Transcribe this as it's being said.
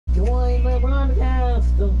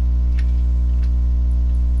podcast.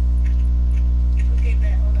 Okay,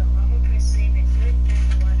 but hold up. I'm gonna press save it first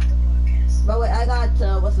and watch the podcast. But wait, I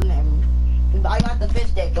got, what's the name? I got the fish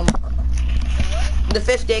steakum. What? The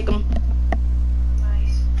fish steakum.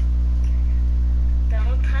 Nice.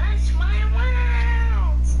 Don't touch my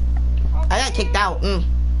mouth. I got kicked out. Don't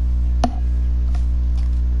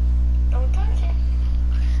touch it.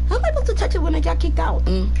 How am I supposed to touch it when I got kicked out?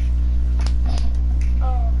 Oh.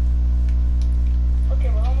 Okay,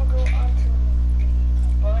 well, I'm gonna go on to the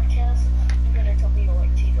podcast. I'm gonna tell people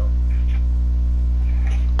like Tito.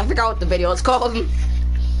 I forgot what the video is called.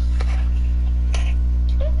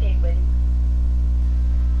 Okay, buddy.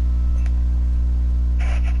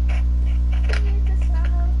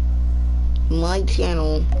 My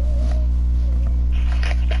channel.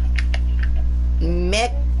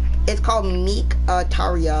 It's called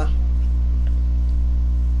Meekatharra.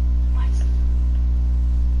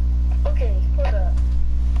 Okay, hold up.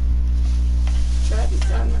 Try to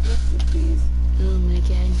sound like this, please. Oh my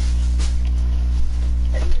god.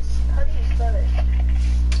 How do you spell it?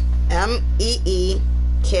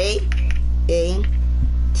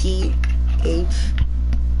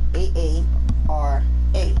 Meekatharra.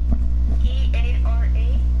 E-A-R-A?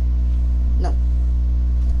 No.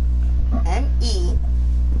 M-E.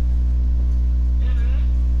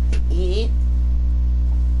 Mm-hmm. E.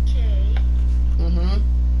 K. Mm-hmm.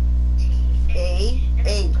 T.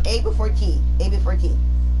 A before T. A before T.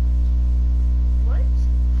 What?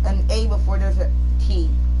 An A before there's a T.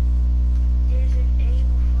 There's an A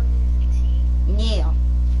before there's a T? Yeah.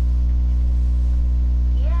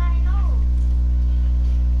 Yeah, I know.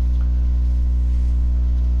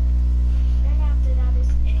 Then after that is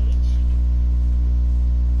H.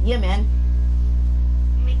 Yeah, man.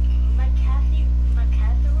 Meekatharra?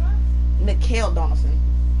 Mikhail Donaldson.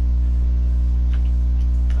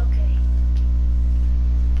 Okay.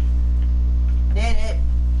 Did it.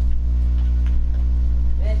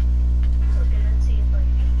 Okay, let's see if I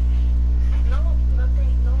can. No,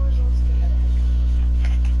 nothing, no results came back.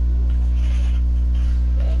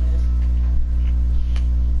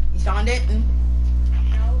 You found it?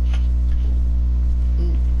 No.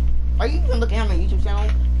 Are you even looking at my YouTube channel?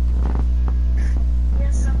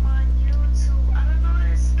 Yes, I'm on YouTube. I don't know how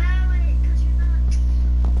to spell it, because you're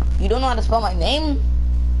not. You don't know how to spell my name?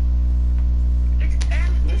 It's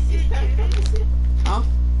M. Huh?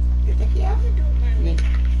 You think you have to do it, man? Yeah.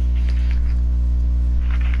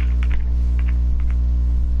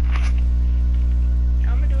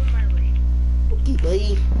 I'm gonna do it my way. Okay,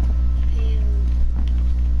 buddy.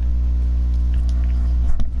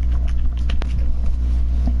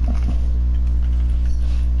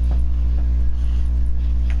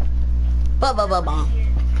 Ba-ba-ba-bum.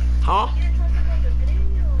 Huh? You talk about the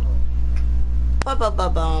video.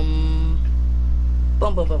 Ba-ba-ba-bum.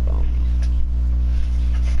 Bum-ba-ba-bum.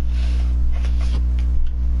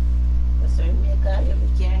 So you make a you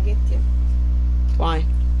can't get you. Why?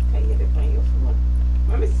 Can you get it on your phone?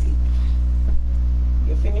 Let me see.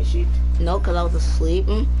 You finish it? No, because I was asleep.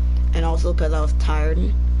 And also because I was tired.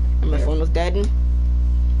 And my phone was dead.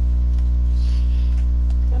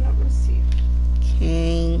 Cannot receive.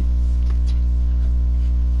 Okay.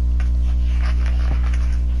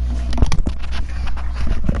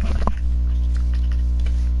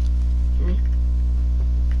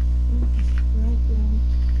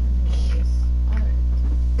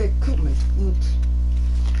 Equipment. Good.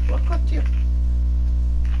 What got you?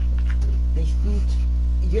 My feet.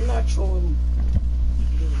 You're not showing.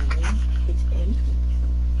 It's empty.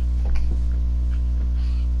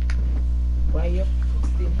 Why you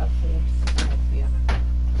still have phones out there?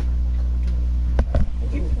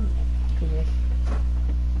 Give me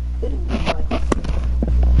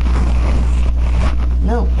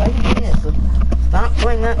No, why are you doing this? Stop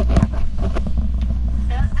doing that.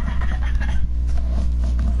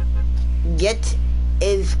 Get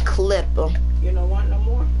is clip. You don't want no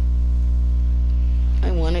more?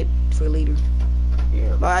 I want it for later.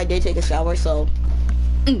 Yeah. But I did take a shower, so.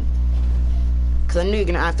 Because I knew you're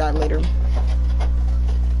going to ask that later.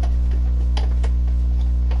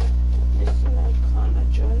 Listen, I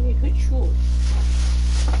can't join with you.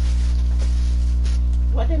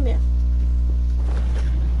 What do you mean?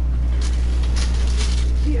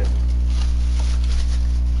 Here.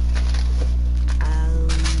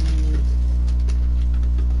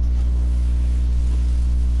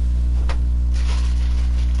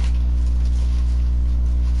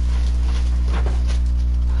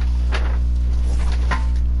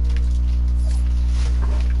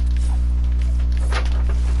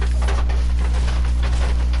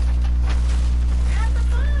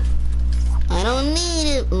 I don't need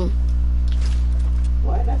it.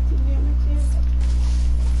 What? That's too damage here.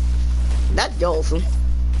 That's Jolson.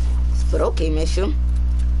 But okay, mission.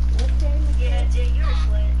 Okay. Yeah, Jay, you're a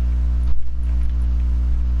sweat.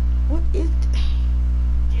 What is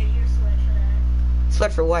Jay, you're a sweat for that.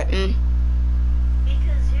 sweat for what? Because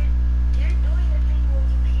you're doing the thing where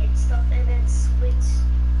you hit stuff and then switch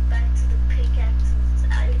back to the pickaxes.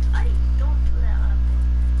 I don't do that often.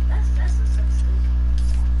 That's a substitute.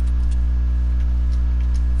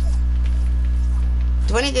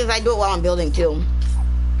 The funny thing is I do it while I'm building too.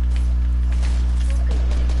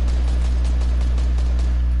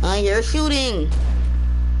 You're shooting.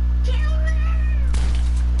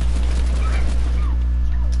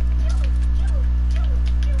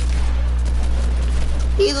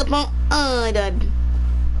 He's up on. I died. You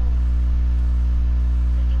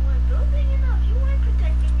weren't building enough. You weren't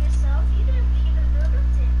protecting yourself. You didn't build up to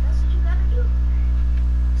it. That's what you gotta do.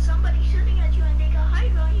 Somebody shooting at you and they got high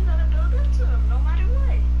ground, you gotta build up to them, no matter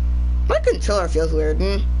what. My controller feels weird. I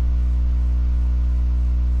got a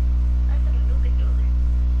new controller.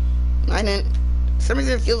 I didn't. For some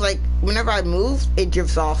reason it feels like whenever I move, it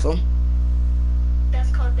drifts off.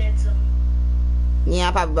 That's called dead zone. Yeah,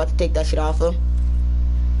 I'm probably about to take that shit off.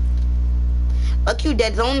 Fuck you,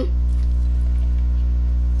 Dead Zone.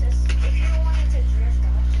 Just, if you don't want it to drift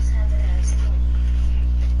off, just have it as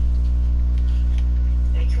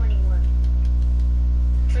 20. Or 21.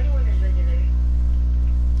 21 is regular.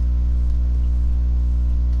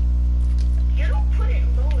 You don't put it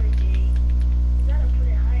lower, Jay. You gotta put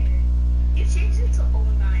it higher. You changed it to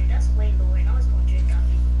 09. That's way lower. Now it's gonna drift off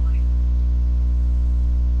even more.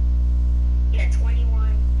 Yeah,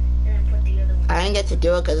 21. And then put the other one. I didn't get to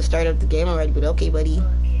do it because it started up the game already, but okay, buddy.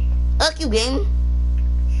 Okay. Fuck you, game.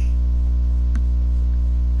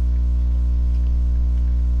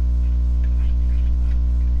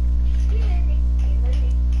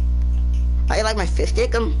 How you like my fish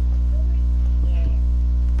stick?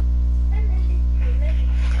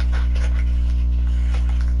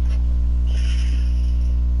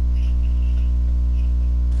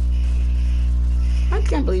 I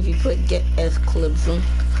can't believe you put get S clips on.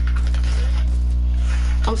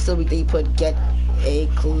 I'm still weak that you put get a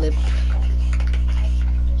clip.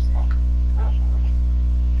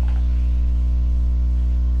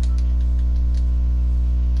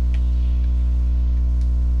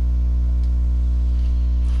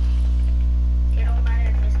 It don't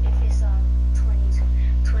matter if it's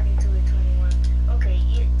 22 or 21. Okay,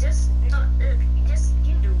 you just no, just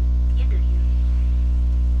you do you.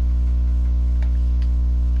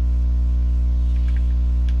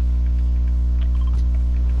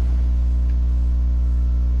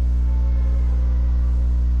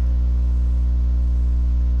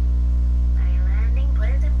 My landing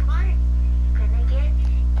pleasant part. Gonna get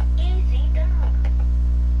easy done.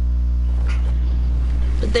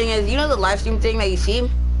 The thing is, you know the live stream thing that you see?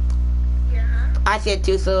 Yeah. I see it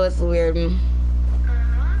too, so it's weird. I'm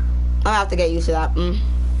gonna have to get used to that.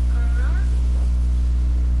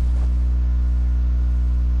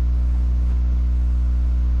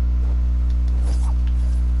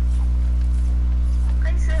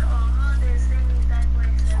 I said, the same exact what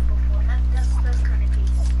I said before. That's kind of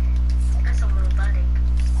creepy. That's a robotic.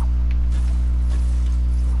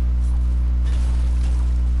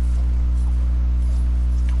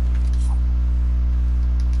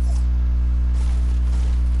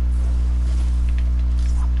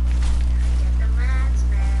 Get the mats,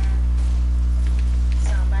 man.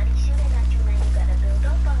 Somebody shooting at you, man. You gotta build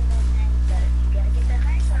up on them, man. You gotta get the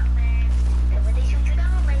high ground, man. And when they shoot you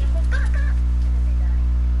down, man, you go back up. And then they die.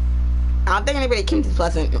 I don't think anybody came to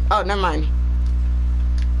Pleasant. Oh, never mind. You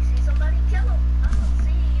see somebody, kill him. I don't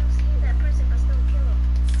see you see that person, but still kill him.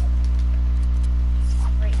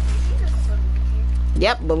 Wait, is he just a balloon kid?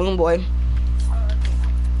 Yep, Balloon Boy. Oh,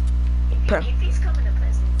 okay. If he's coming to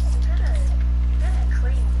Pleasant, you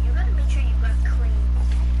gotta make sure you got clean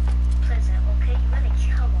Pleasant, okay? You gotta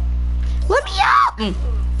kill him. Let me out!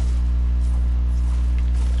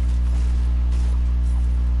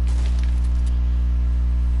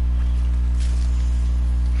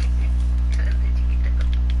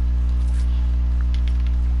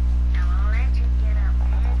 Now I'll let you get up,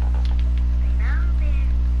 man. Stay down there.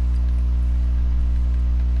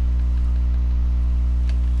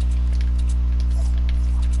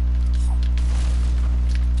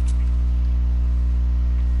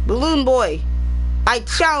 Balloon Boy, I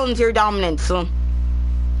challenge your dominance. Kill him.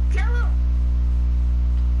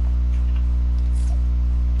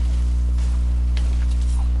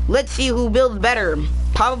 Let's see who builds better.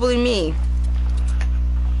 Probably me.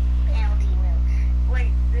 Penalty will.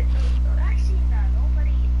 Wait, actually, no,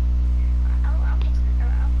 nobody. I'm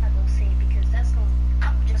not gonna say it because that's gonna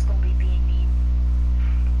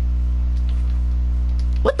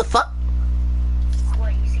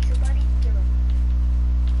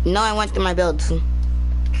No, I went through my builds.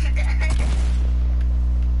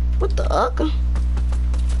 What the fuck?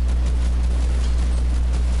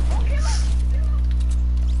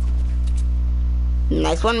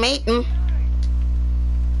 Nice one, mate.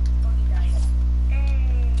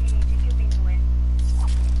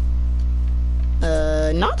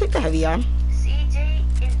 No, I'll take the heavy arm. CJ,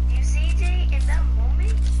 in that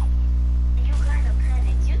moment, you kind of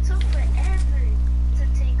panicked. You took forever to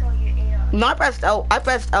take all your AR. No, I pressed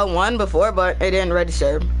L1 before, but it didn't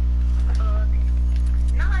register. Okay.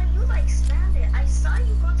 Nah, you like spammed it. I saw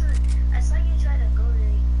you try to go to,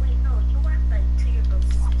 wait, no, you went like to your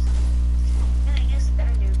balloons. Yeah, you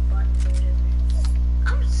spammed your button or whatever.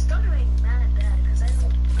 I'm stuttering mad bad because I'm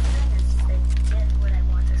trying to like, get what I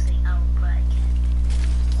want to say out, but I can't.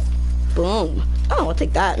 Boom. Oh, I'll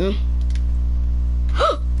take that. Pretty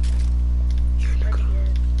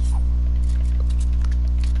good.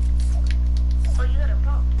 Oh, you got a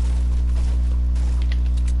pump.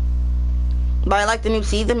 But I like the new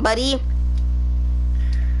season, buddy.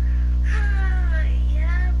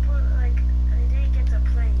 Yeah, but like I didn't get to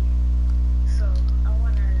play, so I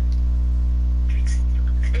wanna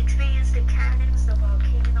experience the cannons, the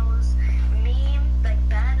volcanoes, meme like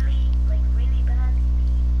badly, like really badly.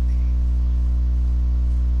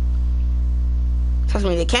 Trust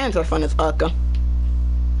me, the cannons are fun as fuck. Yeah.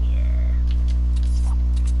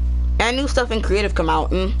 And new stuff in creative come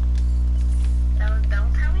out. Don't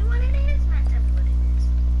tell me what it is, man. Tell me what it is.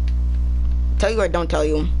 Tell you or don't tell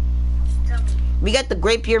you. Tell me. We got the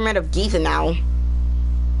Great Pyramid of Giza now. Okay.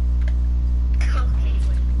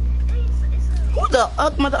 It's a. Who the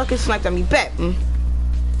fuck motherfucker sniped at me? Bet. If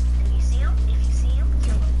you see him,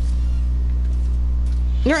 kill him.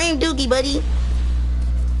 Your aim dookie, buddy.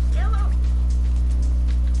 Kill him.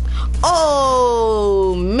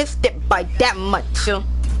 Oh, missed it by that much. You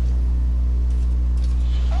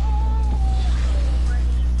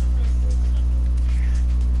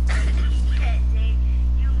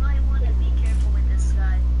might want to be careful with this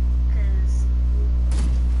guy, because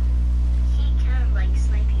he can like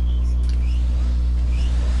snipe you easy.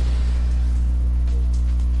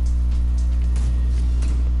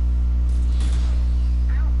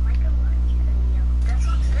 I don't like a lot of you. That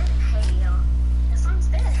song's dead. Hey yo. That song's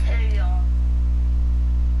dead. Hey yo.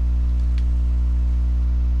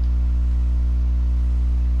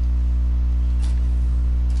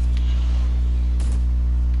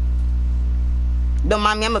 Don't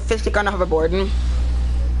mind me, I'm a fish stick on a hoverboard.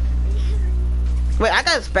 Wait, I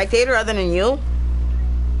got a spectator other than you?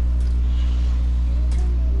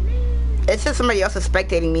 It says somebody else is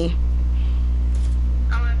spectating me.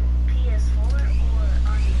 On PS4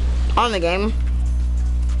 or On the game.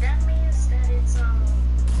 that means that it's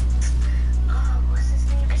what's his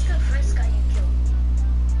name? It's the first guy you killed.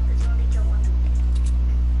 Because you only killed one.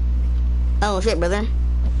 Oh shit, brother.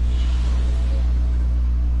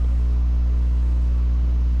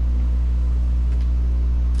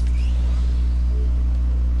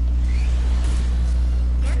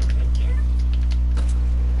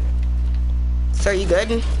 Sir, you good?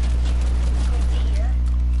 Yeah.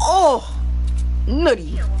 Oh! Nutty.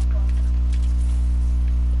 Yeah, one pump.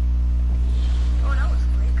 Oh, that was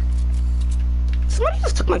quick. Somebody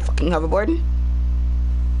just took my fucking hoverboard.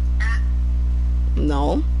 Ah,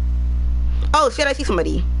 No. Oh shit, I see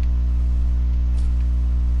somebody.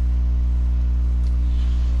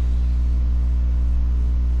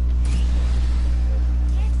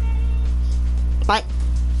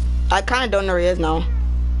 I kind of don't know where he is now.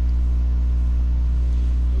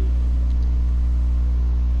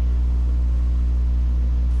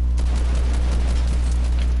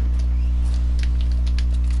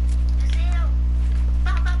 you see him?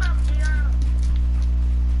 Bam, bam, bam, yeah.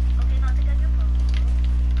 Okay, now take out your pump.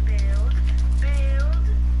 Build.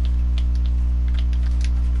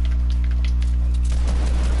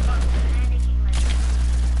 I'm panicking like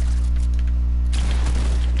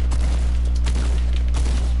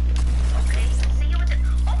okay, see you with the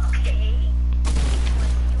okay.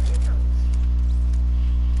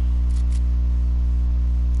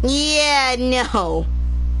 Yeah, no.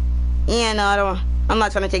 Yeah, no, I'm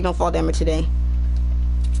not trying to take no fall damage today.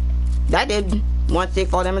 That did want to take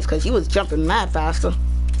fall damage because he was jumping mad faster.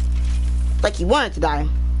 Like he wanted to die.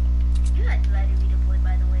 You had glider redeployed,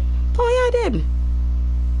 by the way. Oh yeah, I did.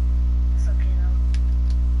 It's okay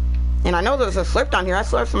though. And I know there's a slurp down here. I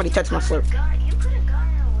swear somebody touched my slurp. You could have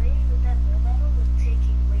gotten away with that build battle with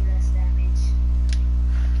taking way less damage.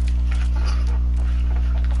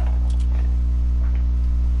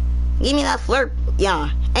 Give me that slurp. Yeah.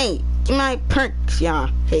 Hey, give me my perks. Yeah.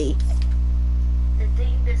 Hey.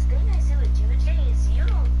 This thing I see with you, Jay, is you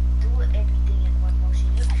don't do everything in one motion.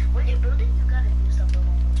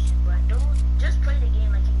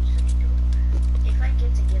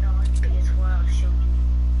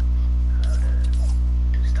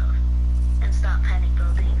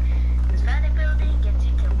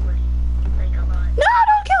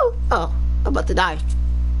 to die.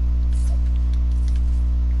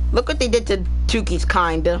 Look what they did to Tuki's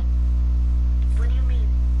kinda. What do you mean?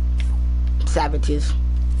 Savages.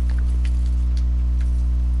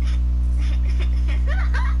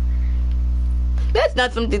 That's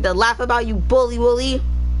not something to laugh about, you bully woolly. Okay,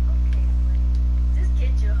 buddy. Just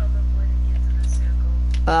get your hoverboard and get to the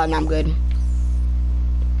circle. No, I'm good.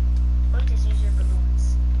 Or just use your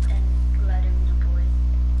balloons and glider the boy.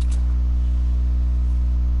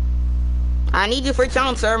 I need you for a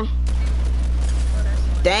challenge, sir. Oh, that's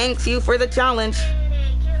fine. Thanks you for the challenge.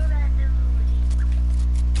 Hey, kill that dude.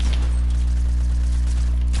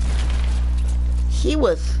 He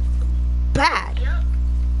was bad. Yup.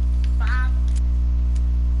 Bob.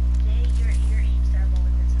 Jay, your aim's terrible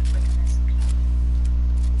with this.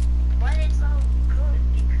 But it's all good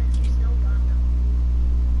because you still got them.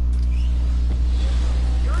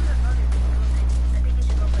 There was another thing. I think you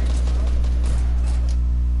should go for it.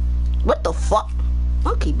 What the fuck?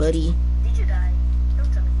 Okay, buddy. Did you die?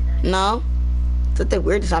 Don't tell me you died. No. Something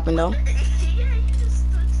weird just happened though. Yeah, you just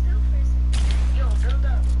stood still for a second. Yo, build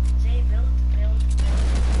up. Jay, build.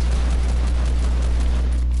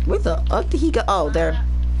 Where the fuck did he go? Oh, there.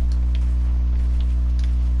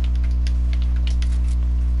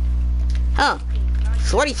 Huh.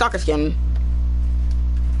 Sweaty soccer skin.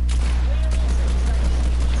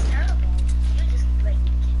 He's terrible. You just, like,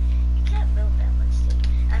 you can't build that much thing.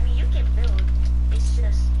 I mean, you can build. It's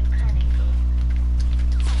just, you panic build.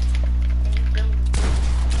 And you build,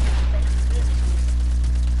 like, really good.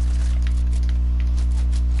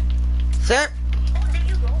 Sir? Oh, there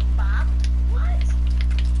you go, Bob. What?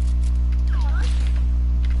 Come on.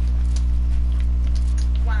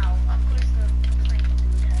 Wow, of course the plane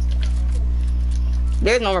dude has to come in.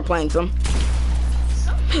 There's no more planes, him.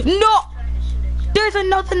 Somebody's No! trying to shoot at you. There's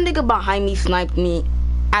another nigga behind me sniped me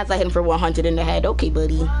as I hit him for 100 in the head. Okay,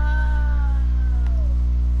 buddy. Wow,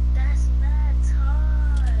 that's mad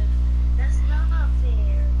tough. That's not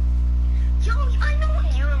fair. Yo, I know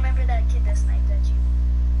you remember that kid that sniped at you.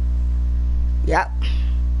 Yep.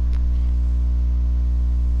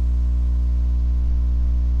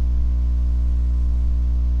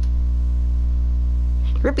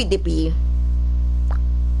 Rippy dippy.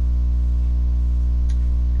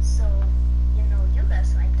 So, you know, you got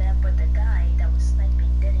sniped at, but the guy that was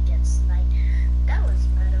sniping didn't get sniped. That was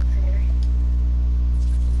mad unfair.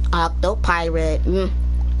 Octo pirate.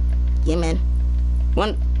 Yeah, man.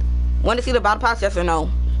 Want to see the battle pass? Yes or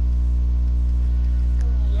no?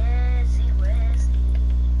 Yes, he was.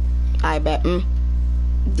 I bet.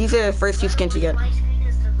 These are the first two skins you get. My screen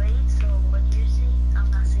is delayed, so what you're saying,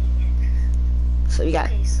 I'm not saying it. So you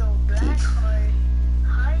got. Okay, so black or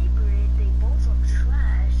hybrid, they both look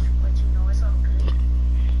trash, but you know it's all good.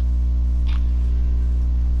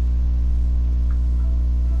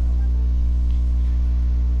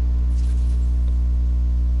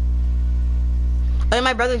 And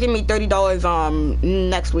my brother gave me $30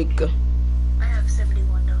 next week. I have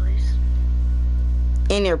 $71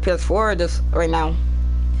 In your PS4 or just right now?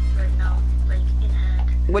 right now, like in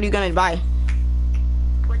hand. What are you gonna buy?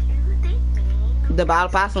 What do you think, man? The battle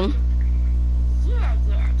pass? Yeah.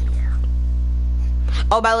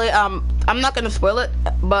 Oh, by the way, I'm not gonna spoil it,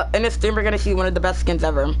 but in this stream we're gonna see one of the best skins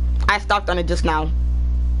ever. I stopped on it just now.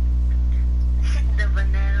 The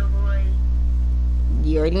banana boy.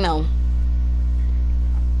 You already know.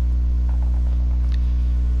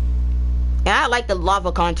 And I like the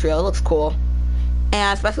lava contrail. It looks cool. And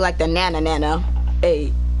I especially like the nana.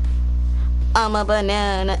 Hey. I'm a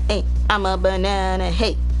banana. Hey. I'm a banana.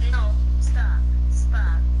 Hey. No, stop.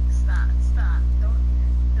 Don't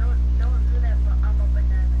do that. But I'm a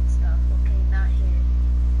banana and stuff. Okay, not here.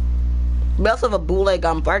 We also have a bootleg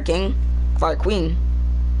barking for our queen.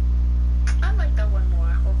 I like that one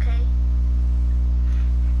more. Okay.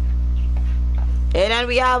 And then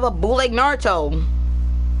we have a bootleg Naruto.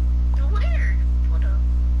 Where? Hold up.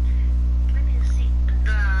 Let me see.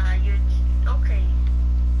 You're okay.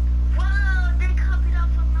 Wow, they copied out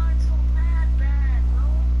from Naruto. Mad bad, bro.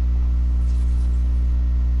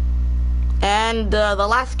 And the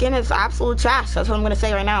last skin is absolute trash. That's what I'm gonna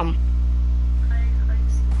say right now. I've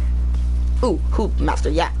seen that. Ooh, hoop master,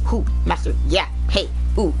 yeah. Hoop master, yeah. Hey,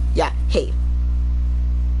 ooh, yeah, hey.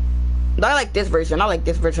 But I like this version. I like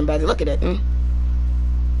this version better. Look at it. Wait,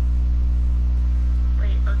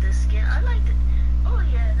 of the skin? I like it. Oh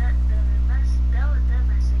yeah, that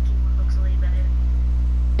Master Key one looks way better.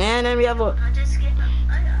 And then we have a. I just skin.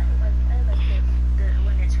 I like the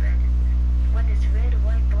when it's red. When it's red,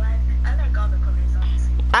 white, black. I like all the colors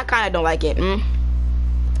honestly. I kind of don't like it.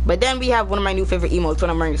 But then we have one of my new favorite emotes when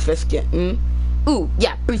I'm wearing this fist skin. Ooh,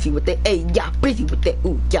 yeah, breezy with the A. Yeah, breezy with the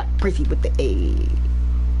ooh, yeah, breezy with the A.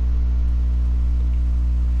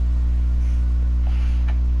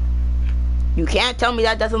 You can't tell me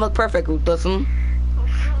that doesn't look perfect, Ruthless. What is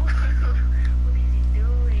he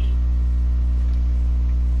doing?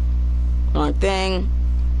 Wrong thing.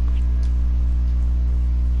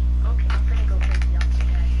 Okay, I'm gonna go crazy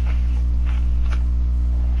outside.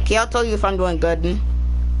 Okay, I'll tell you if I'm doing good.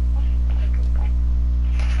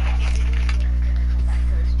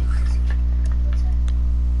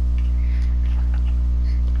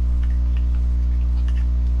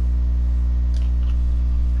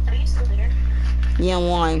 Are you still there? Yeah,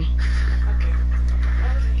 why? Okay.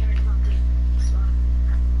 I wasn't hearing nothing. So.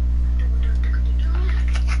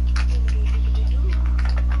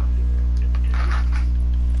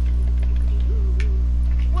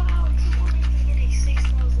 Wow, you only can get a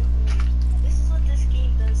 6,000 orbs. This is what this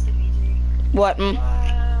game does to me, Jay. What?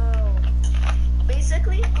 Wow.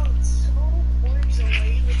 Basically, I'm 2 orbs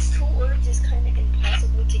away, which 2 orbs is kind of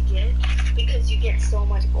impossible to get because you get so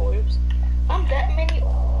much orbs. I'm that many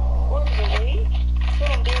orbs away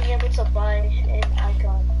from being able to buy an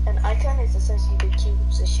icon. An icon is essentially the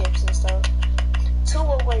cubes, the ships, and stuff. 2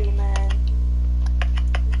 away, man.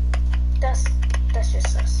 That's just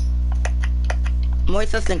sus. More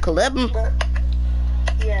sus than Caleb? But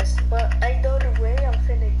yes, but I know the way I'm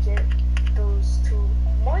finna get those 2,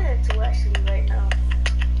 more than 2 actually right now.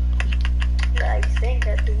 I think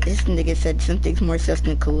at least. This nigga said something's more sus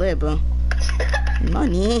than Caleb.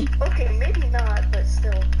 Money. Okay, maybe not, but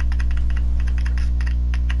still.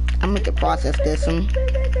 I'm gonna process this.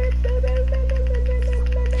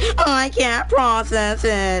 Oh, I can't process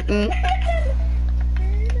it.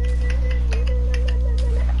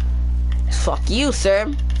 Fuck you,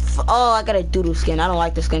 sir. Oh, I got a doodoo skin. I don't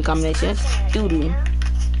like the skin combination. It's doodoo.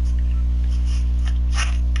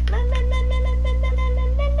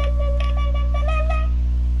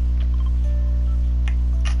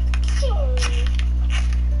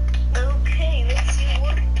 Okay, let's see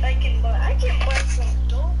what I can buy. I can buy some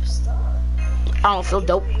dope stuff. I don't sell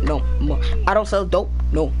dope no more. I don't sell dope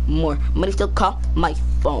no more. Money still call my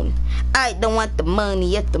phone. I don't want the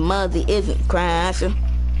money if the mother isn't crashing.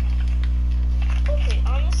 Okay,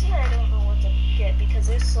 honestly, I don't know what to get because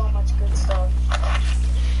there's so much good stuff.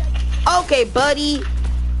 Okay, buddy.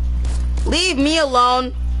 Leave me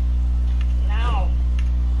alone. Now,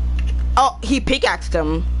 Oh, he pickaxed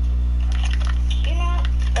him. you know,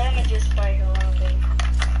 I'm gonna just buy Harambe.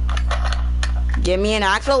 Give me an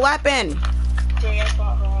actual weapon. Jay, I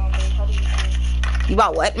bought Harambe. How do you feel? You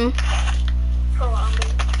bought what? Harambe.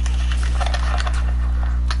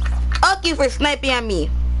 Fuck you for sniping at me.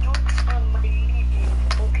 Don't unbelieve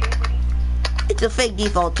okay, buddy? It's a fake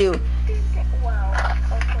default too. Wow,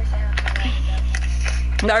 of course I have to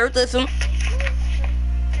like that. Now listen.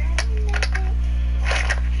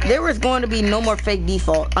 There was going to be no more fake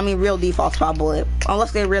default. I mean real defaults probably.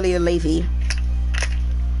 Unless they're really lazy.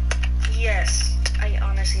 Yes, I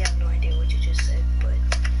honestly have no idea what you just said, but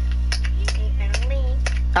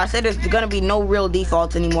I said there's gonna be no real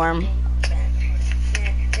defaults anymore.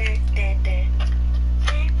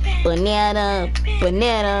 Banana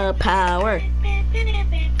power.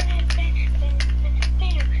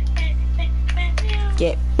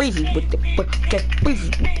 Get breezy with the get breezy.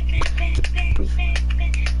 Get breezy.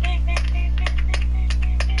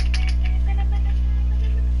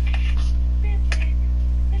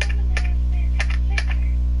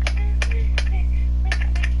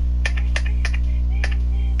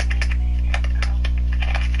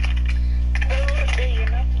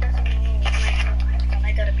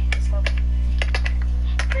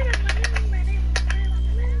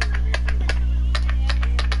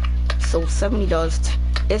 So $70.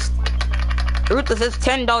 It's Ruthless. It's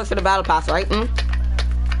 $10 for the battle pass, right?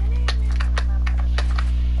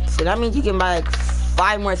 So that means you can buy like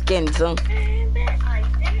 5 more skins. So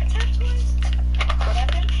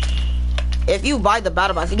if you buy the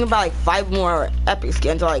battle pass, you can buy like 5 more epic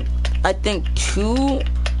skins, or like I think 2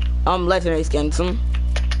 legendary skins.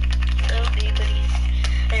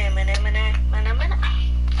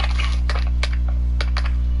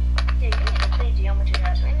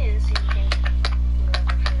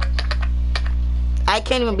 I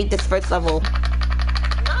can't even beat this first level.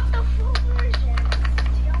 Not the full version.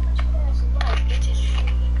 See how much it has left, which is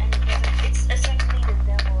free, and it doesn't. It's essentially the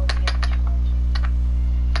demo of the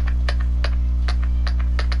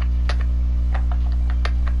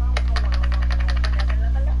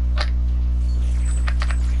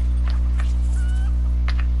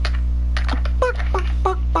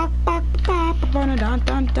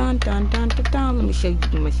Let me show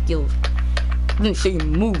you my skills. Let me show you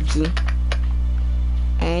moves.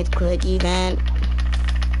 Alright, quick event.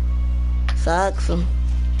 Sucks. Dying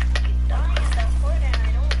at that part and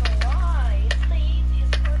I don't know why. It's the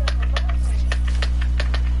easiest part of the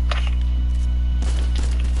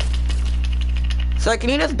level. Sir, can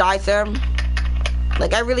you just die, sir?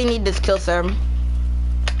 Like, I really need this kill, sir.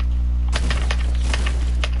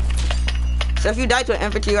 So if you die to an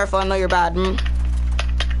infantry rifle, I know you're bad.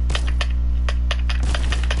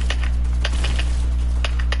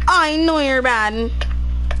 I know you're bad.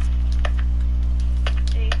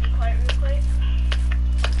 Hey, be quiet real quick.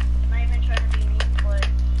 Not even trying to be mean, but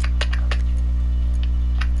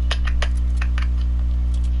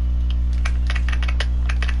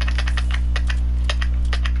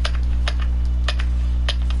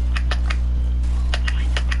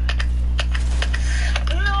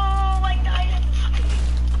no, I died.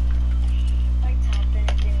 I tapped and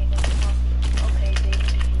it didn't even pop. Okay, baby.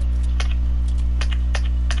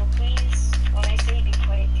 But please, when I say be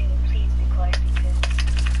quiet, can you please be quiet because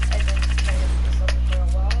I've been trying to do this level for a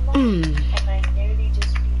while now, and I nearly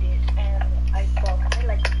just beat it, and I felt kind of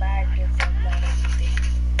like mad just like that everything.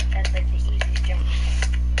 That's like the easiest jump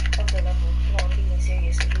of the level. No, I'm being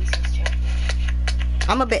serious, the easiest jump.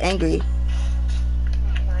 I'm a bit angry.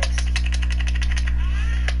 Nice.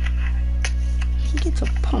 He gets a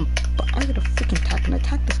pump, but I get a freaking attack, and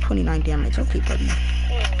attack does 29 damage. Okay, buddy. Oh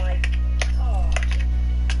my god.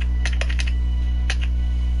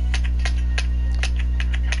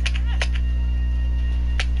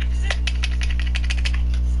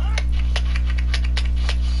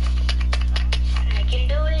 I can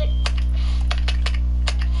do it.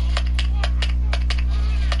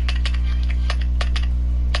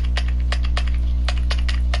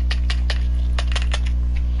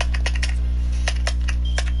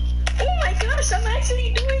 Oh my gosh, I'm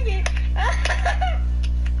actually doing it.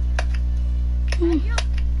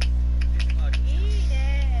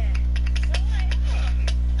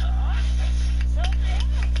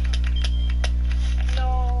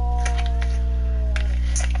 No.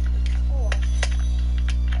 Oh.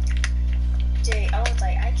 Jay, I was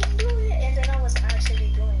like, I can do it, and then I was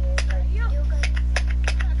actually doing it. Like,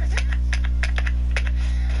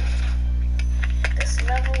 this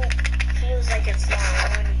level feels like it's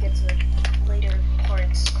long when you get to like later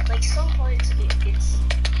parts. Like some parts, it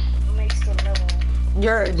makes the level.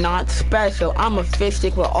 You're not special. I'm a fish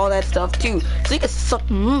stick with all that stuff too. So you can suck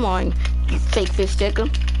mine, you fake fish sticker.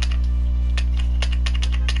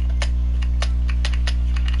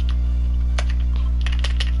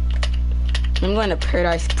 I'm going to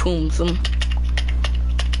Paradise Pooms. Hold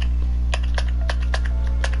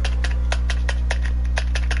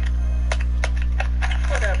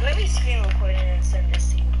up, let me screen record it and send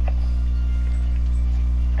this to you.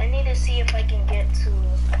 I need to see if I can get to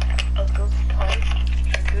a good part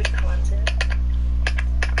and good content.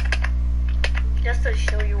 Just to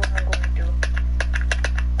show you what I'm going to do.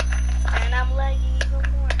 And I'm lagging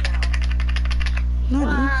even more now. No.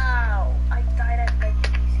 Wow! I died at like the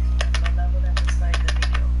easiest part of the level that inside the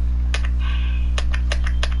video.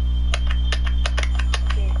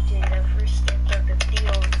 Okay, Jay, that first step of the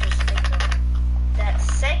video, just ignore. That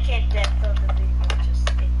second depth of the video, just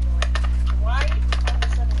ignore. Why all of a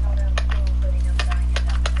sudden now that I'm still putting up dying at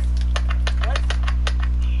that point? What?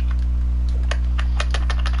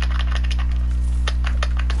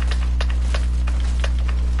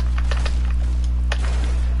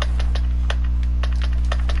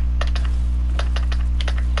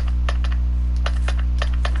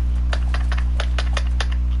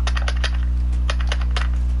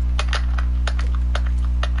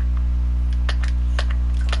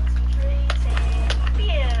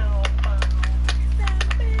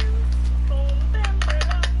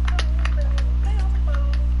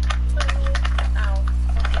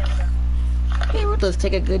 Let's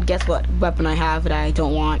take a good guess what weapon I have that I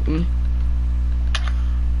don't want. Jay?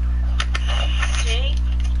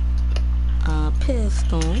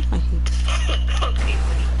 Pistol. I hate this. Okay,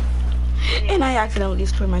 wait. And I accidentally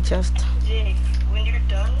destroyed my chest. Jay, when you're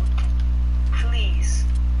done, please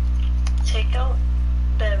check out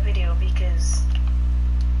that video because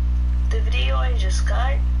the video I just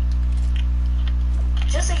got,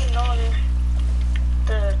 just ignore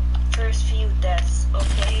the first few deaths,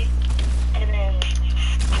 okay? And then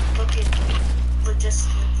just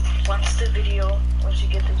watch the video once you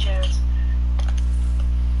get the chance.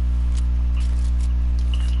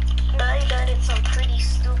 I died at some pretty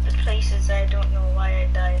stupid places I don't know why I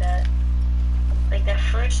died at. Like that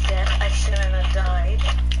first death, I shouldn't have died.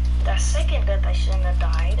 That second death, I shouldn't have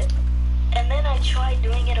died. And then I tried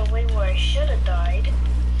doing it a way where I should have died,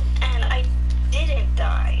 and I didn't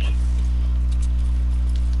die.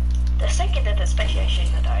 The second death especially, I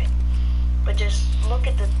shouldn't have died. But just look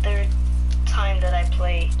at the third time that I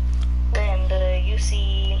play. Then the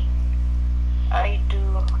UC, I do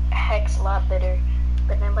hex a lot better.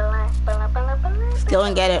 Still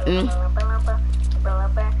don't get it.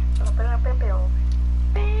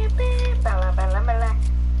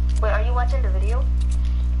 Wait, are you watching the video?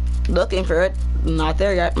 Looking for it. Not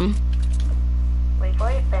there yet. Wait for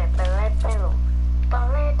it.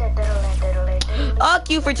 Fuck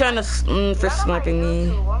you for trying to for sniping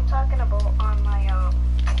me. I'm talking about on my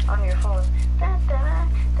on your phone.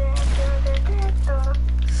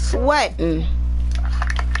 Sweating.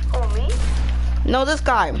 Oh, me? No, this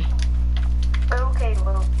guy. Okay,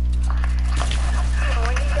 well.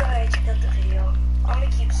 When you guys check out the video, I'm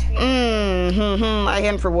gonna keep screaming. I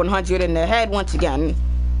hit him for 100 in the head once again.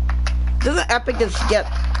 Doesn't Epic just get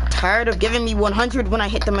tired of giving me 100 when I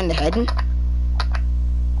hit them in the head? I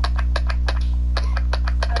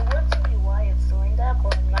want to be why it's doing that,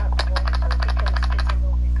 but I'm not going to because it's a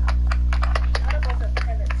little bit complicated. Not about the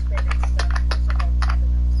pellet spin and stuff, it's about something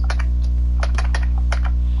else.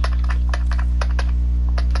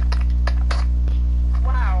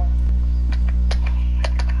 Wow. Oh my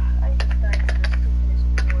god, I just died to the stupidest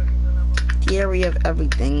reward in the level. Theory of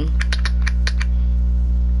everything.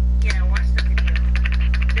 Yeah, watch the video.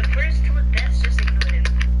 The first two deaths, just ignore them.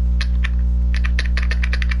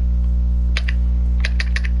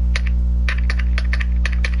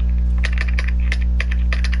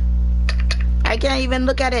 I can't even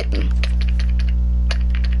look at it.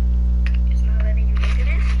 It's not letting you look at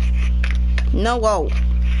it? No, whoa.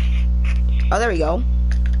 Oh, there we go.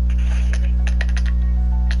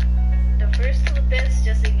 The first two deaths,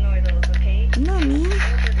 just ignore those, okay? No, man. Those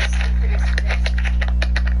are the stupidest deaths.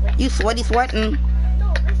 Like, You sweating.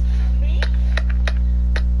 no, this is me.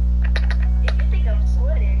 If you think I'm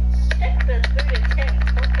sweating, check the third and 10,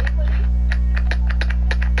 okay, buddy?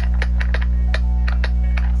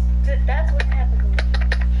 That's what happened to me.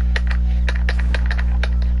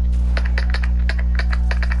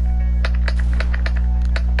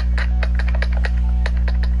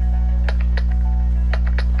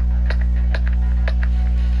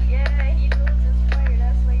 Yeah, he knows his fire,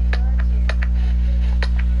 that's why he's watching.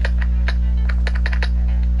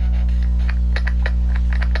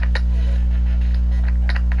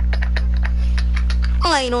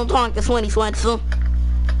 I ain't no talk to Sweaty Sweatsu.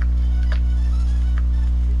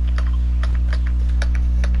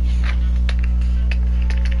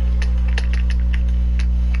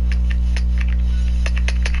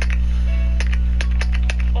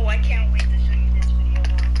 Oh, I can't wait to show you this video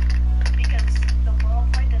now. Because the ball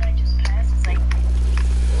fight that I just passed is like...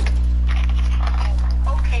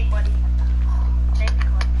 Oh, okay, buddy. Thank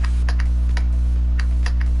God.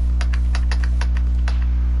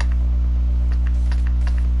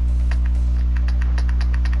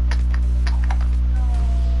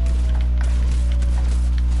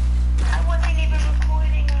 I wasn't even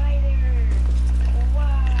recording either.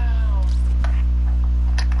 Wow.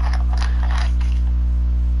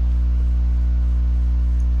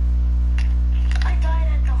 I died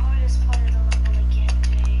at the hardest part of the level again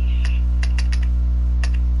today.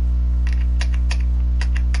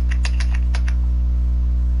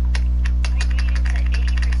 I made it to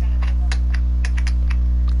 80% of the level.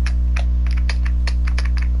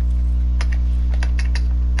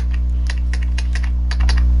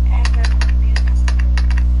 And the music's still.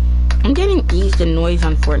 I'm getting easy noise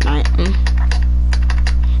on Fortnite.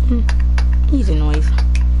 Easy noise.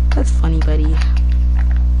 That's funny, buddy.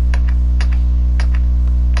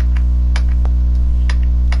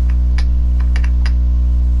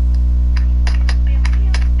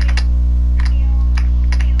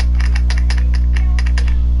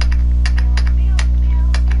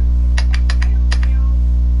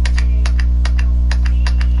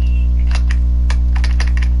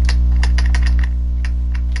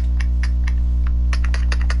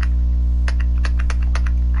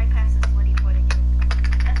 I passed the sweaty part again.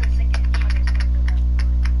 That's the second hardest part of the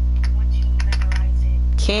level. Once you memorize it.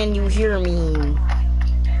 Can you hear me?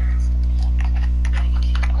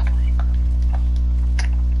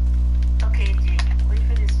 Okay, Jay, wait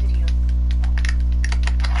for this video.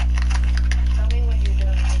 Tell me when you're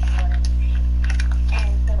done with what I'm doing.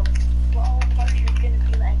 And the ball part, you're gonna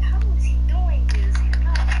be like, how is he doing this? You're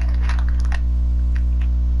not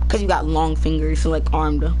Because you got long fingers, so like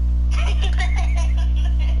armed. doing it.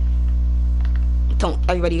 Don't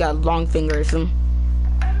everybody got long fingers. I don't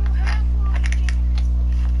have long fingers.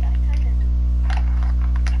 I kinda do.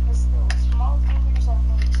 Because the small fingers are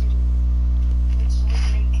more too, which would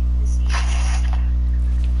make this easier.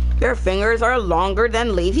 Your fingers are longer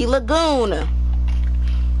than Lazy Lagoon.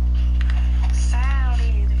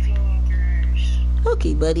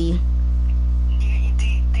 Okay, buddy. Do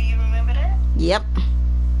you remember that? Yep.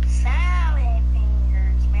 Salad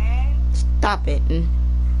fingers, man. Stop it.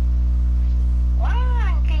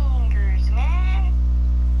 Long fingers, man.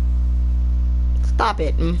 Stop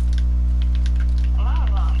it. Long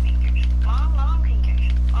fingers. Long fingers.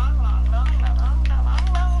 Long fingers.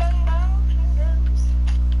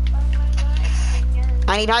 Long fingers.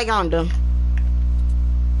 I need high ground. Yes.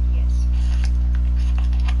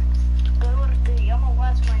 Go to the, I'm gonna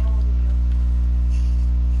watch my own video.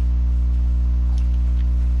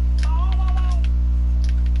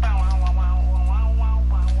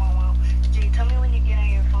 Jay, tell me when you get on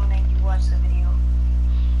your phone and you watch the video.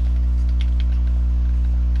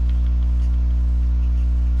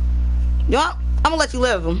 You know what? I'm gonna let you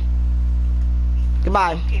live.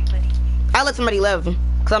 Goodbye. Okay, buddy. I let somebody live.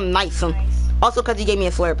 Because I'm nice. Nice. Also because you gave me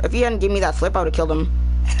a slurp. If you hadn't given me that slurp, I would have killed him.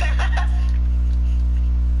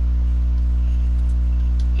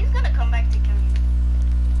 He's gonna come back to kill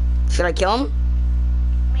you. Should I kill him?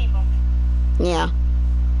 Leave him. Yeah.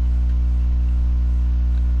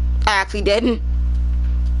 I actually did.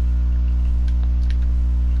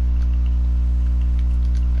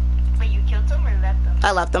 But you killed him or left him?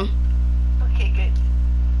 I left him. Okay, good.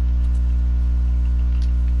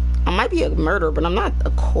 I might be a murderer, but I'm not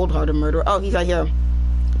a cold-hearted murderer. Oh, he's right here.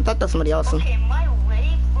 I thought that's somebody else. Okay, my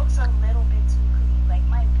wave looks a little bit too clean. Like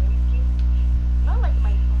my wave game. Not like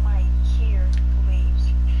my hair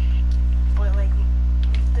waves. But like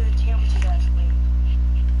the geometry dash wave.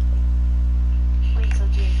 Wait, so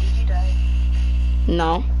Jay, did you die?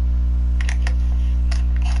 No.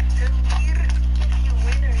 If you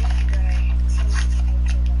win or if you die.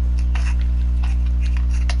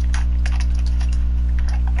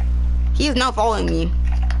 He is now following me.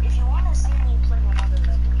 If you want to see me play another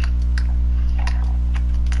level.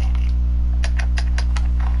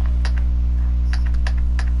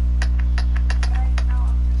 Right now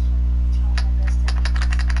I'm just trying my best to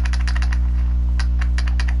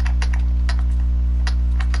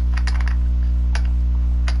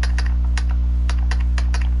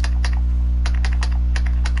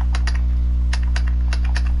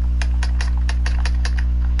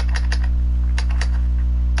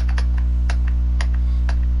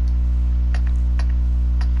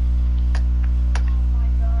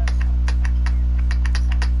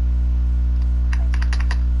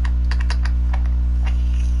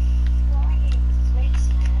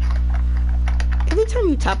Every time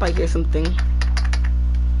you tap, I hear something.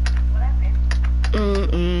 what happened?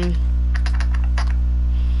 Mm-mm.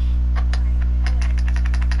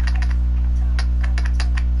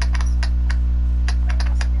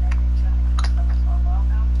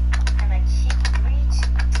 And I keep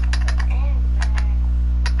reaching to the end, man.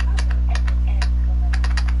 Not the end, but like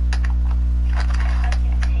I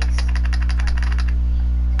can taste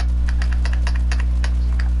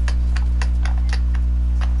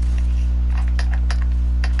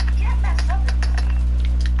you can't mess up with this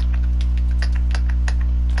game.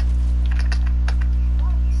 You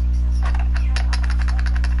want to be successful, you cannot mess up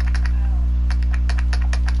with this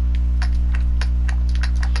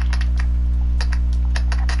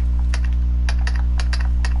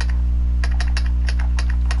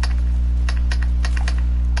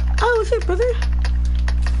Oh, shit, brother.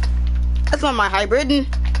 That's not my hybrid.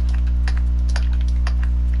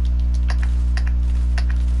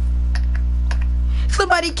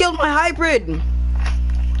 Somebody killed my hybrid.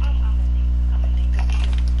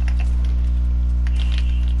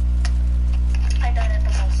 I died at the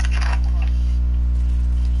most stupid one.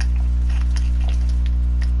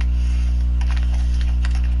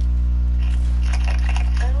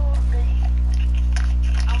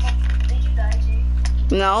 Did you die,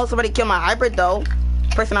 Jay? No, somebody killed my hybrid though.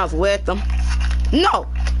 Person I was with them. No,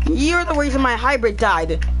 you're the reason my hybrid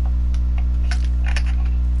died.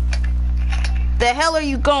 The hell are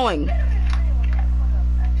you going?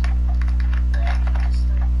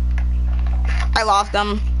 I lost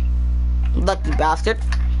them. Lucky bastard.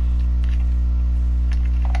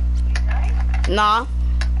 Nah.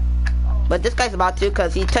 But this guy's about to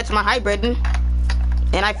because he touched my hybrid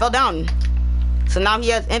and I fell down. So now he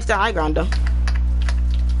has instant high ground.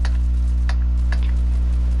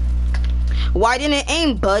 Why didn't it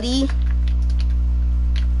aim, buddy?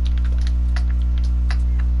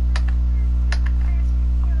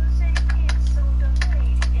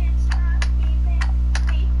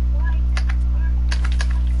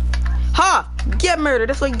 Ha! Get murdered.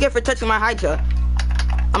 That's what you get for touching my Hydra.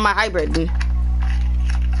 On my hybrid.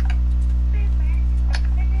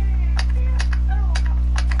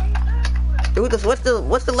 Ruthless, what's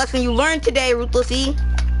the lesson you learned today, Ruthless E?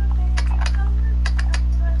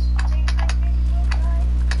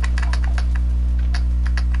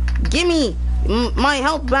 Give me my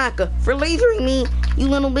health back for lasering me, you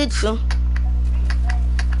little bitch.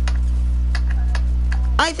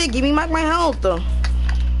 I said give me back my health.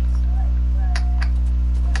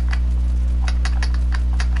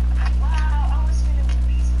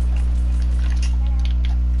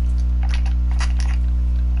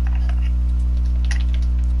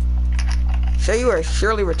 So you are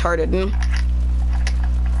surely retarded.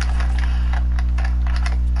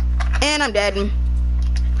 And I'm dead.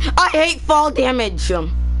 I hate fall damage. The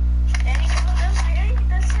second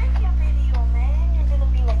video, man, you're gonna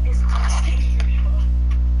be like this.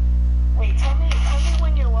 Wait, tell me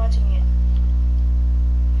when you're watching it.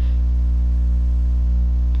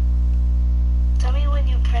 Tell me when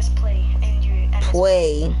you press play and you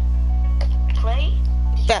Play. Play?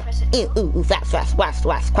 Did you press it? Ooh, fast, quash.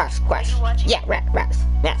 Yeah, rats.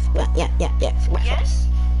 Yeah. Yes?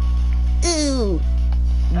 Ooh.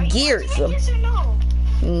 Are you Gears. watching it, yes or no?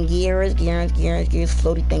 Gears,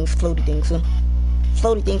 floaty things.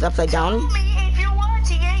 Floaty things upside down. Tell me if you're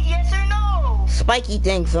watching it, yes or no? Spiky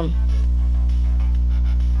things.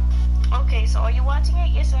 Okay, so are you watching it,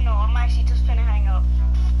 yes or no? I'm actually just finna hang up.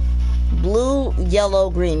 Blue, yellow,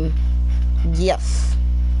 green. Yes.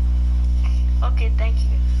 Okay, thank you.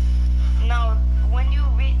 Now, when you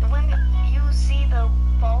see the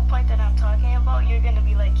ball part that I'm talking about, you're gonna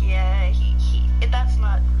be like, yeah, that's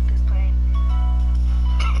not this plane.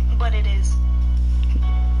 But it is.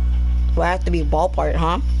 Why have to be ball part,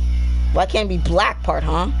 huh? Why can't it be black part,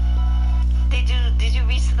 huh? Did you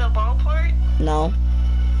reach to the ball part? No.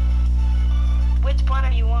 Which part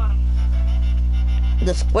are you on?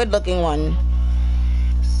 The squid looking one.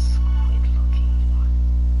 The squid looking one.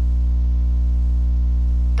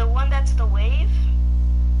 The one that's the wave?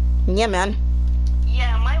 Yeah, man.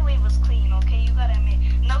 Yeah, my wave was clean, okay? You gotta admit.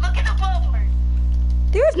 Now look at the ball part.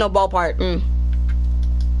 There is no ball part. The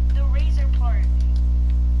razor part.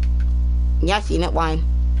 Yeah, I seen it. Why?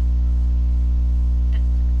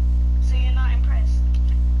 So you're not impressed?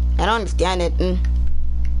 I don't understand it. I'm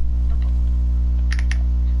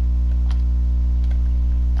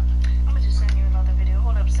gonna just send you another video.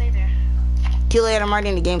 Hold up, stay there. Too late, I'm already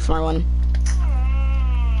in the game, smart one.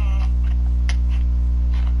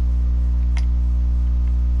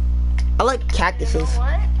 I like cactuses. You know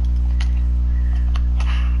what?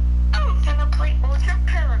 I'm gonna play Ultra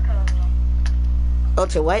Paracosm.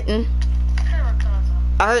 Ultra what? Paracosm.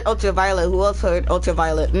 I heard ultraviolet. Who else heard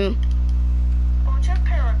ultraviolet? Ultra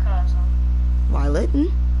Paracosm. Violet?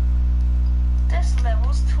 This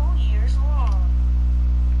level's 2 years long.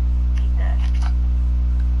 Keep that.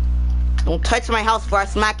 Don't touch my house before I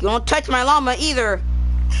smack you. Don't touch my llama either.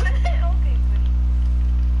 Okay, good.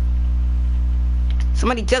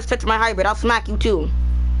 Somebody just touched my hybrid. I'll smack you too.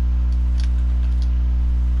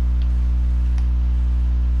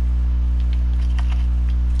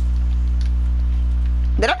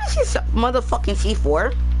 Did I just see motherfucking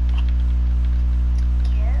C4?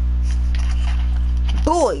 Yeah.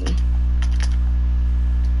 Boy.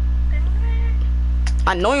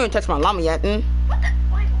 I know you ain't touched my llama yet. What the?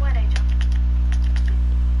 Why'd I jump?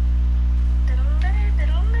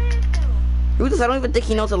 Ruthless, I don't even think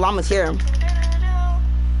he knows the llama's here.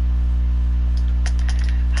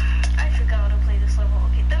 I forgot how to play this level.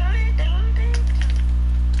 Okay.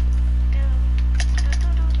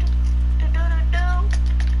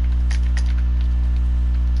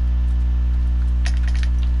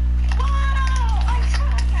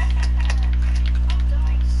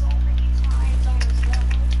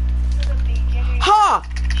 Ha!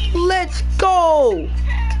 Let's go!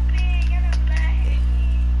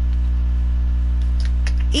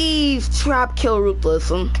 Ease, trap, kill, ruthless.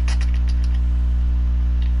 Okay,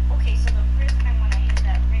 so the first time when I hit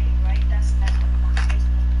that ring, right? That's what I'm saying.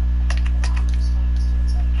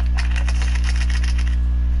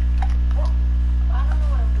 Well, I don't know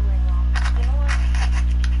what I'm doing wrong. You know what?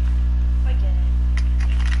 Forget it.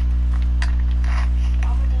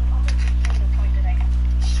 I'm gonna just play the part that I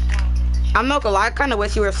wanted to. I'm not gonna lie, I kinda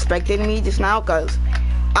wish you respected me just now, cause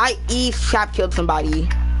I ease, trap, killed somebody.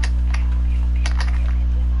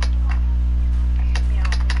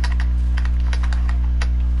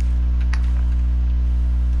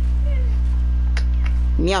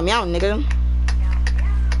 Meow meow, nigga.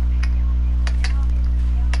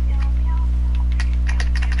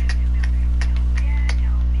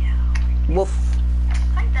 Woof.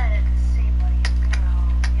 Like that at the same body.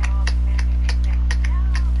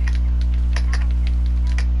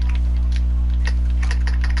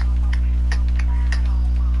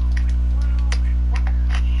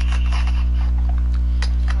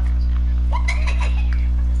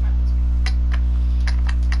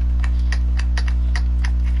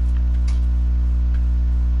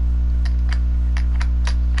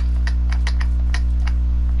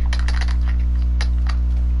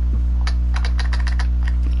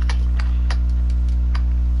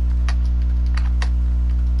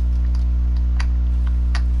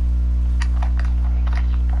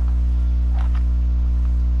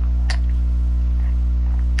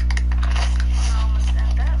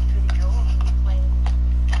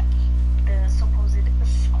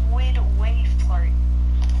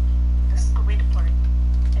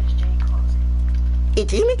 Hey,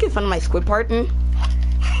 did you making fun of my squid partner?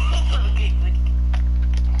 Okay, good.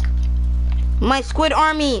 My squid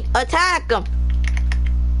army, attack them!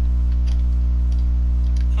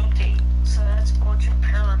 Okay, so that's ultra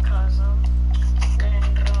paracosm. And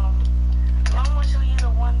I'm gonna show you the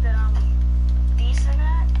one that I'm decent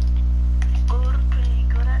at. Or pretty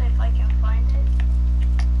good at if I can find it.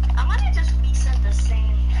 I'm gonna just resend the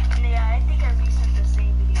same. Yeah, I think I resent the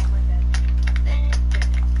same video with that.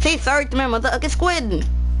 Say sorry to my motherfucking squid!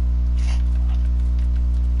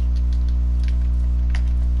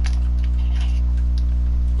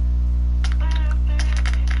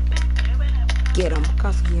 Get him,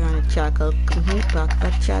 cause you're on a chaco. Come here, back a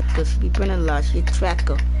chaco. Sleep in a loss, you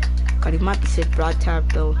tracker. Cause he might be sick, broad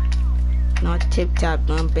tap though. Not tip tap,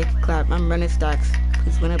 no, I'm big clap. I'm running stacks.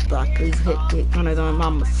 Please win a block. Please hit one of them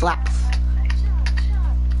mama slaps.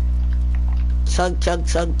 Chug, chug,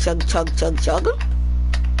 chug, chug, chug, chug, chug.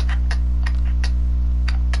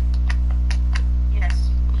 Yes.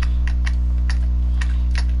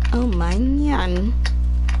 Oh my nyan.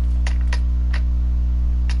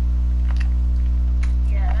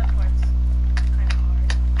 Yeah, that part's kind of hard.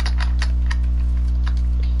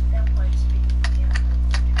 That part's pretty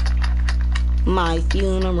easy. My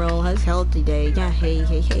funeral has held today. Yeah, hey,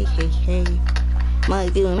 hey, hey, hey, hey. My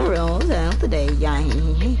funeral has held today. Yeah, hey,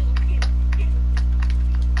 hey, hey.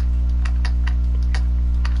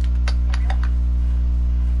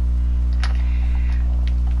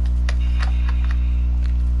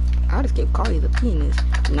 I just gave Carly the penis.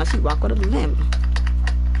 Now she walk with a limb.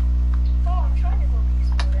 Oh, I'm trying to go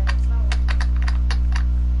peaceful and it's not working.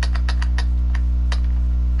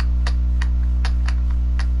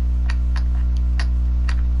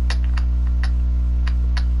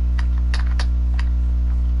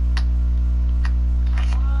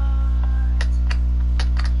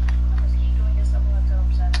 I'll just keep doing this level until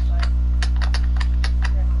I'm satisfied.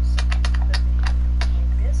 And then I'll submit the video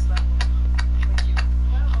in this level, which you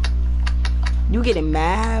probably You getting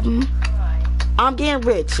mad? try. I'm getting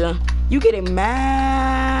rich. You getting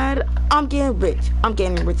mad? I'm getting rich. I'm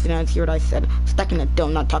getting rich. And hear what I said. Stuck in a dough,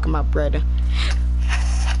 not talking about bread.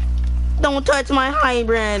 Don't touch my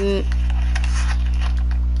hybrid.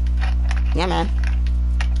 Yeah, man.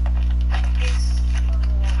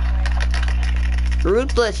 It's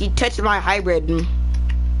Ruthless. He touched my hybrid.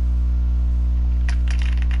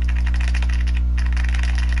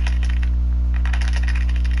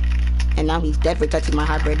 And now he's dead for touching my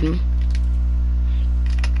hybrid.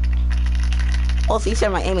 Also, you said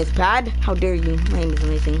my aim is bad? How dare you? My aim is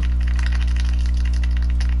amazing.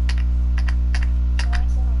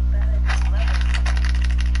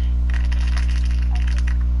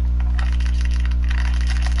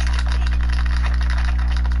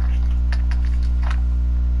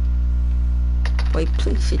 Boy,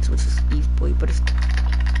 please shit with this Eve boy, but it's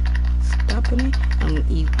stopping it. I'm an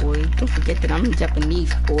Eve boy. Don't forget that I'm a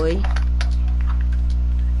Japanese boy.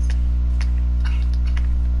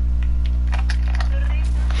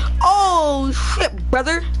 Oh shit,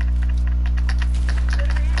 brother.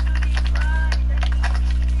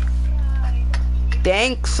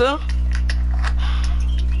 Thanks.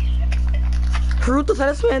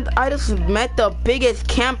 Ruthless, I just met the biggest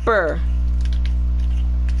camper.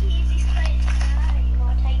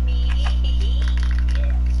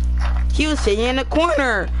 He was sitting in the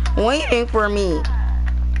corner, waiting for me.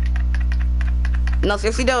 No,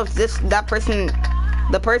 seriously though, if that person,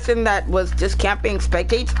 the person that was just camping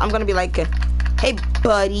spectates, I'm gonna be like, hey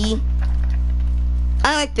buddy,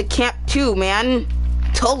 I like to camp too, man.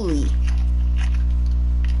 Totally.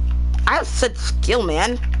 I have such skill,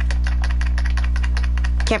 man.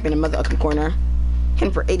 Camping in the motherfucking corner.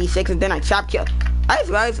 Hitting for 86 and then I chop kill. I just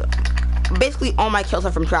realized basically all my kills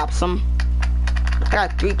are from Tropsum. I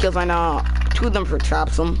got 3 kills right now, 2 of them for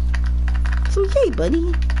Tropsum. So yay,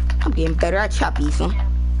 buddy. I'm getting better at choppies, huh?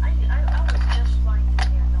 I was just flying in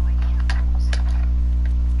there, no, I can't.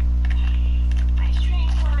 My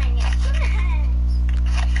strength flying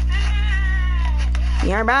is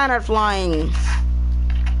You're bad at flying. Did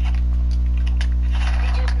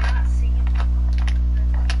you not see it?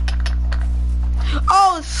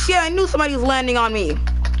 Oh shit, I knew somebody was landing on me.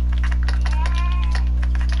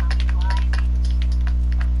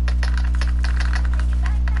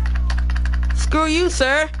 Screw you,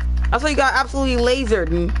 sir. I saw you got absolutely lasered.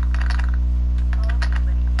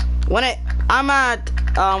 When I'm at,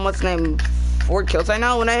 what's the name, 4 kills right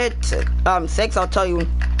now. When I hit 6, I'll tell you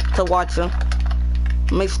to watch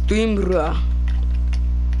my stream.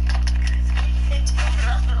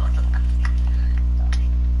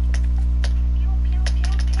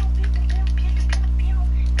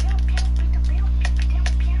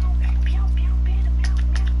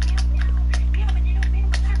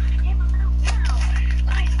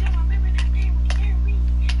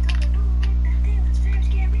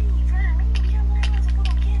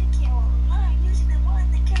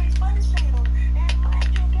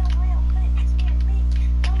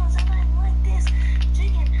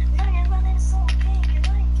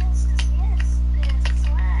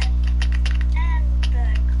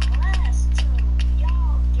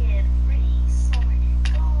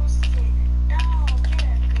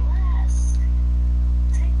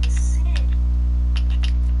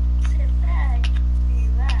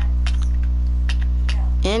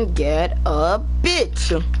 and get a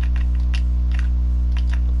bitch.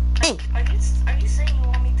 Are you saying you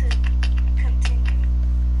want me to continue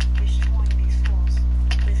destroying these fools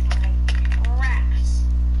with my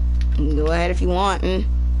wrath? Go ahead if you want.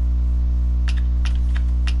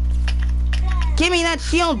 Give me that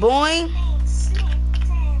shield, boy.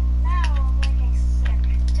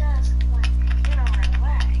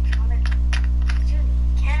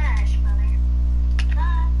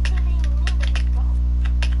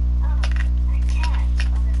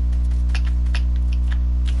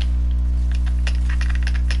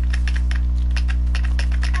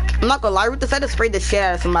 I'm not gonna lie, Ruth decided to spray the shit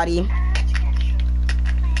out of somebody.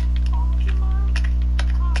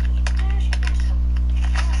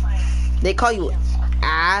 They call you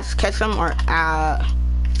ass Ketchum or Ash.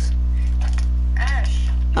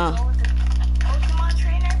 Pokemon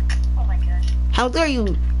trainer? Oh my gosh. How dare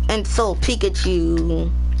you insult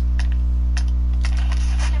Pikachu?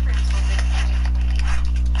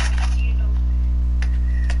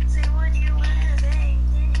 Say what you wanna say,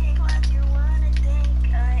 think what you wanna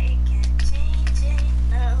think. I can't change it.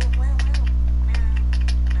 No.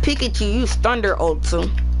 Pikachu, use Thunder Ult.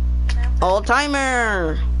 All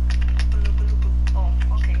timer. Oh,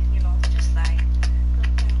 okay, just like.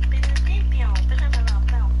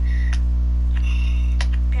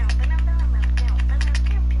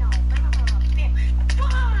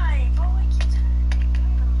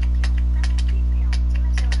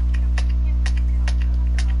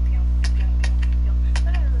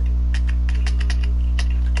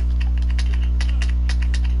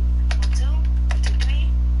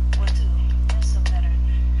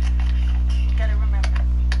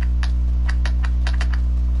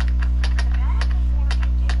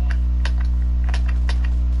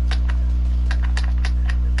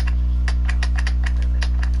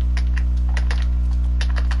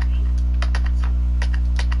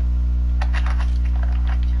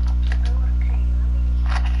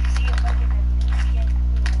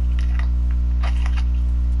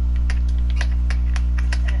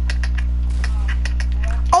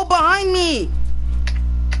 Behind me!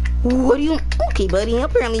 What do you... Okay, buddy.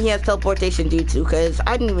 Apparently he has teleportation due to, because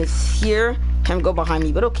I didn't even hear him go behind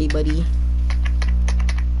me, but okay, buddy.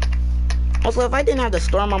 Also, if I didn't have the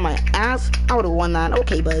storm on my ass, I would have won that.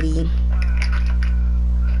 Okay, buddy.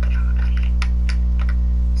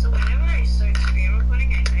 So whenever I start screen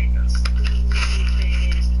recording, I type the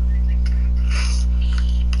stupidest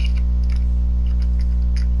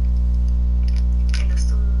and the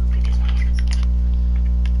stupidest pieces.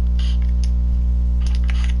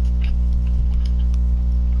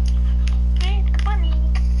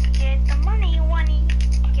 Get the money, money,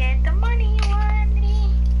 get the money,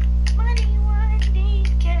 money, money,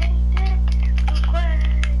 get it. Look what,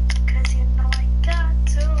 'cause you know I got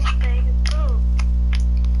to pay a bill.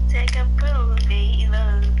 Take a pill, be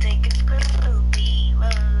love, take a pill, be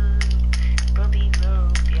love, yeah, be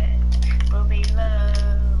love, yeah, be love.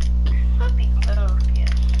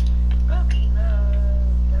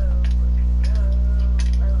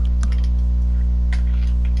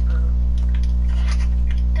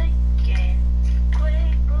 Take it, play,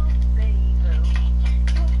 baby, you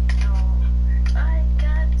know I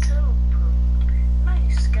got to prove my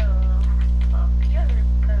skill of your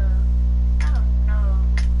pill. I don't know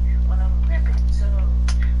what I'm ripping to,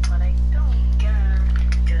 but I don't care,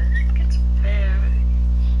 'cause it's very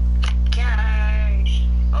cash.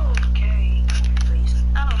 Okay, please,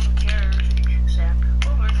 I don't care. Sam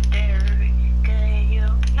over there, 'cause you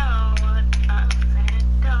know what I'm finna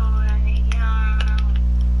do right now.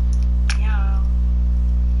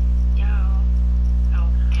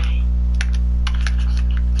 Okay.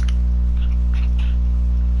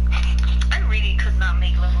 I really could not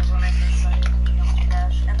make levels when I first started playing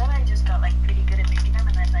Dash, and then I just got like pretty good at making them,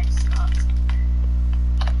 and then I stopped.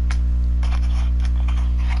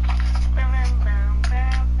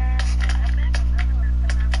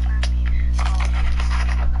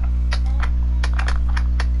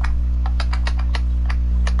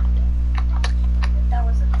 That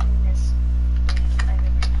was the cleanest wave I've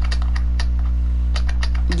ever.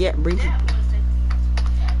 Yeah, breathe. That was the cleanest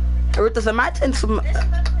wave I've ever. Ruth, imagine some... This is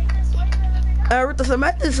the cleanest wave I've ever. Ruth,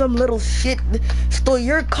 imagine some little shit stole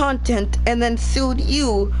your content and then sued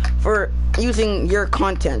you for using your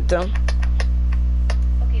content. Okay,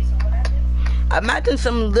 so what I do? Imagine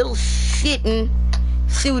some little shit and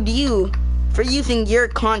sued you for using your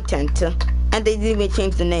content, and they didn't even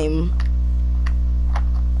change the name.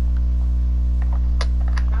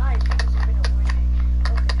 Nah, I think it's a bit of work.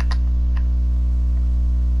 Okay.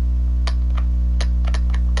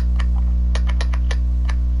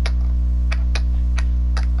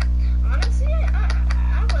 Honestly,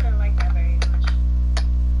 I was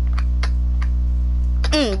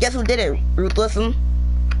who did it, Ruthless?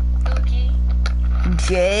 Okay.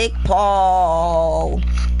 Jake Paul.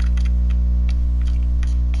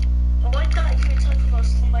 Oh, I thought you were talking about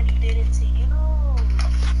somebody did it to you.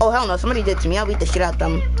 Oh, hell no. Somebody did it to me. I'll beat the shit out of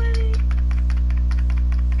them.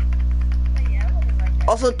 Yeah, I wouldn't like that.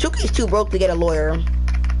 Also, Chuki's too broke to get a lawyer.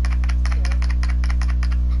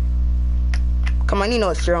 Come on, you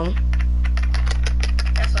know it's true.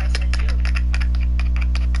 That's why I said you.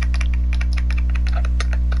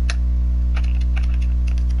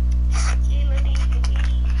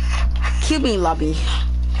 Keep me lobby.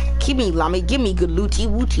 Keep me lobby. Give me good looty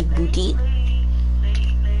wooty booty.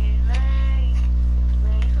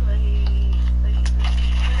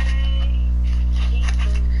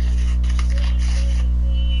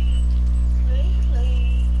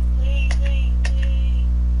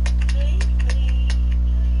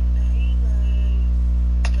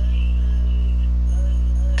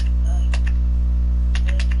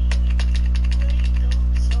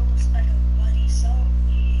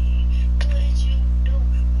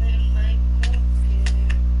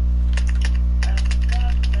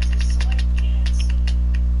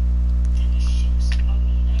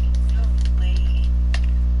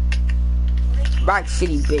 Back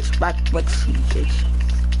city, bitch. Back city, bitch.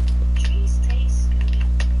 Trees taste good.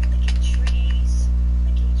 Look at trees.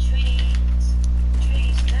 Look at trees.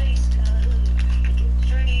 Trees taste good. Look at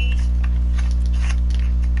trees.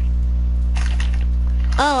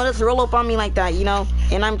 Oh, just roll up on me like that, you know?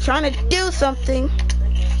 And I'm trying to do something.